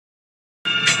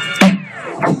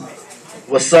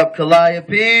What's up,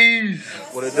 Calliopes?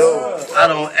 What it do? I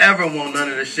don't ever want none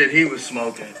of the shit he was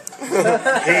smoking.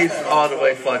 He's all the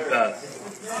way fucked up.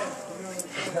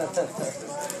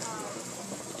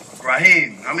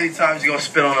 Raheem, how many times you gonna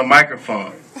spit on a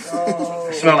microphone?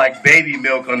 It smell like baby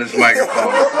milk on this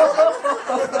microphone.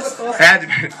 Had to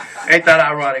be, ain't that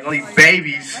ironic? Only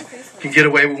babies can get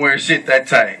away with wearing shit that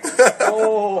tight.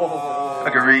 I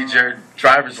can read your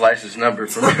driver's license number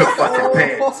from your fucking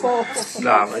pants.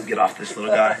 Nah, I'm gonna get off this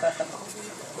little guy.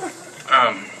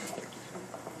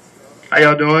 How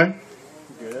y'all doing?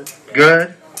 Good.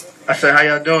 Good? I said, how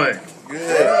y'all doing?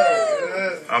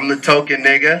 Good. I'm the token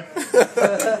nigga.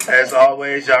 As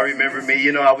always, y'all remember me.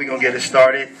 You know how we gonna get it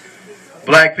started.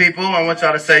 Black people, I want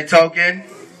y'all to say token.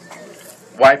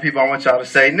 White people, I want y'all to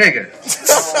say nigga.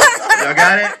 Y'all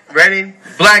got it? Ready?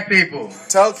 Black people.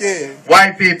 Token.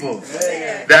 White people.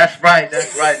 Yeah. That's right,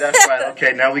 that's right, that's right.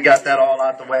 Okay, now we got that all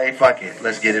out the way. Fuck it.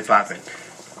 Let's get it popping.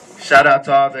 Shout out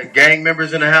to all the gang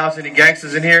members in the house. Any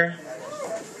gangsters in here?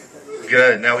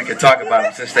 Good. Now we can talk about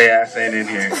them since they ass ain't in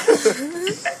here.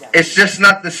 It's just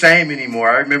not the same anymore.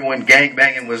 I remember when gang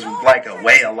banging was like a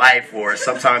way of life, or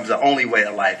sometimes the only way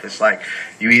of life. It's like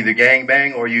you either gang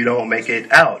bang or you don't make it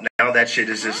out. Now that shit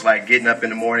is just like getting up in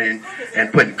the morning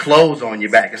and putting clothes on your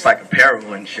back. It's like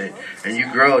apparel and shit. And you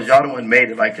girls, y'all the one made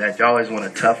it like that. Y'all always want a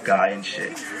tough guy and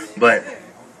shit. But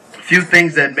a few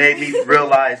things that made me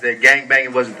realize that gang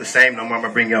banging wasn't the same no more. I'm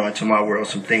gonna bring y'all into my world.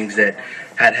 Some things that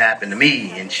had happened to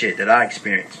me and shit that I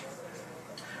experienced.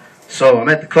 So I'm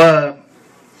at the club.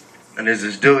 And there's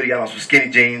this dude, he got on some skinny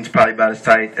jeans, probably about as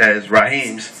tight as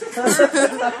Raheem's.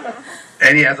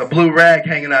 And he has a blue rag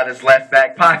hanging out his left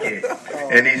back pocket.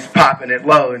 And he's popping it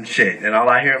low and shit. And all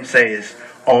I hear him say is,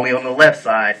 only on the left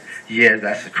side, yeah,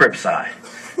 that's the Crip side.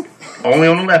 Only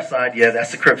on the left side, yeah,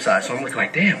 that's the Crip side. So I'm looking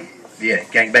like, damn, yeah,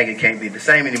 gangbanging can't be the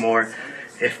same anymore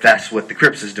if that's what the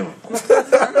Crips is doing.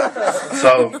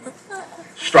 So,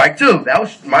 strike two. That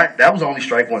was only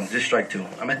strike one, just strike two.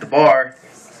 I'm at the bar.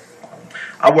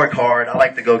 I work hard. I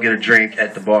like to go get a drink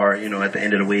at the bar, you know, at the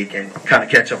end of the week and kind of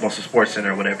catch up on some Sports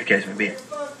Center or whatever the case may be.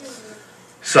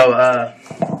 So,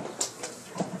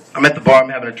 I'm at the bar, I'm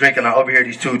having a drink, and I overhear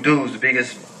these two dudes, the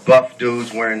biggest buff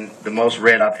dudes wearing the most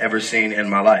red I've ever seen in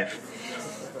my life.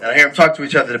 And I hear them talk to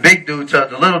each other. The big dude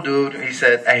tells the little dude, he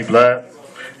said, hey, blood,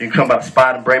 you can come by the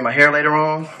spot and braid my hair later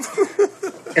on?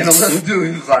 And the little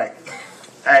dude was like,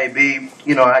 hey, B,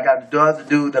 you know, I got the other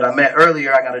dude that I met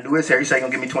earlier, I got to do his hair. He said he's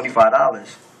going to give me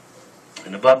 $25.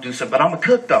 And the buff dude said, but I'm a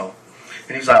cook, though.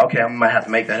 And he's like, okay, I might have to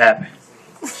make that happen.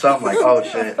 So I'm like, oh,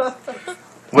 shit.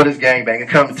 What is gangbanging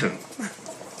coming to?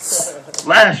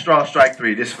 Last straw, strike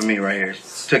three. This is for me right here.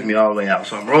 Took me all the way out.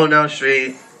 So I'm rolling down the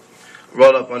street,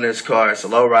 roll up on this car. It's a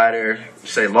lowrider.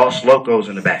 Say Los Locos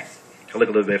in the back. I look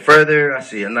a little bit further. I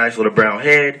see a nice little brown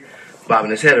head bobbing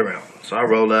his head around. So I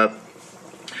roll up.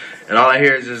 And all I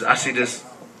hear is I see this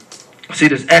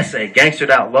essay, gangstered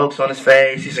out, Lokes on his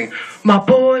face. He's singing, my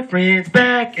boyfriend's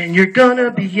back and you're gonna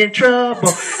be in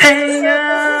trouble. Hey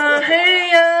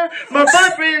ya, my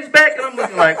boyfriend's back. And I'm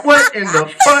looking like, what in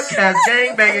the fuck has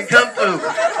gangbanging come to?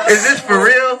 Is this for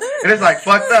real? And it's like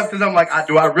fucked up because I'm like,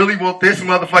 do I really want this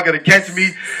motherfucker to catch me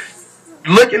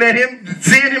looking at him,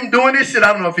 seeing him doing this shit?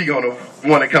 I don't know if he gonna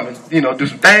want to come and, you know, do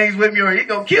some things with me, or he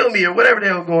gonna kill me, or whatever the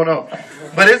hell going on.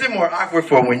 But is it more awkward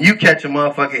for when you catch a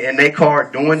motherfucker in their car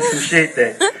doing some shit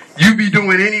that you be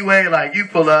doing anyway? Like you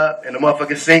pull up and the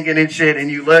motherfucker singing and shit,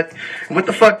 and you look. And what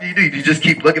the fuck do? You just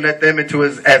keep looking at them into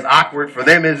as awkward for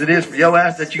them as it is for your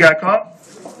ass that you got caught?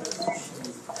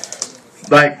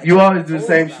 Like you always do the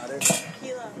same shit.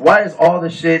 Why is all the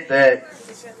shit that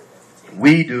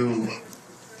we do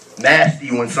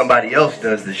nasty when somebody else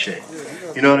does the shit?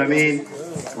 You know what I mean?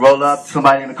 Roll up,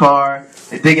 somebody in the car,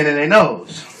 they're digging in their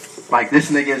nose. Like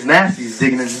this nigga is nasty, he's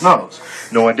digging in his nose.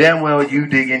 Knowing damn well you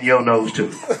dig in your nose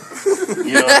too.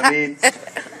 You know what I mean?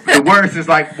 The worst is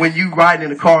like when you riding in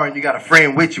the car and you got a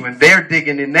friend with you and they're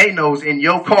digging in their nose in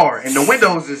your car and the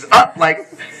windows is up, like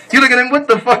you look at them, what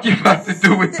the fuck you about to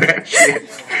do with that shit?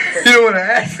 You don't want to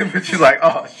ask him, but you're like,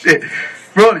 oh shit.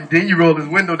 Bro, then you roll his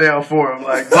window down for him,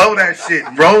 like blow that shit,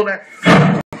 roll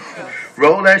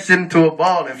that shit into a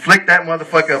ball and flick that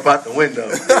motherfucker up out the window.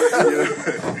 You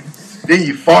know? Then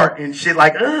you fart and shit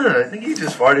like, I think you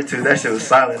just farted too. That shit was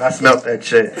silent. I smelt that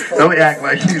shit. Don't act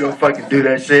like you don't fucking do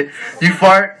that shit. You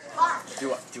fart?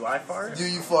 Do I fart? Do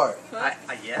you fart?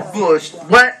 Yeah. Bush.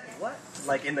 What? What?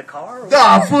 Like in the car?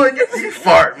 Nah, boy, you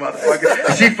fart,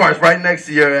 motherfucker. She farts right next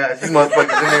to your ass. You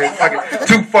motherfuckers in there fucking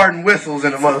two farting whistles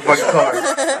in the motherfucking car.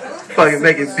 Fucking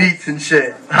making beats and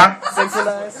shit. Huh?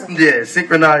 Synchronized? Yeah,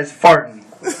 synchronized farting.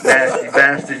 Nasty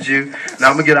bastard, you. Now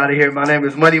I'm gonna get out of here. My name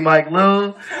is Money Mike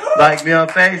Lou. Like me on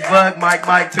Facebook,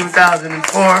 Mike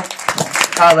 2004.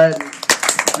 Holla at me.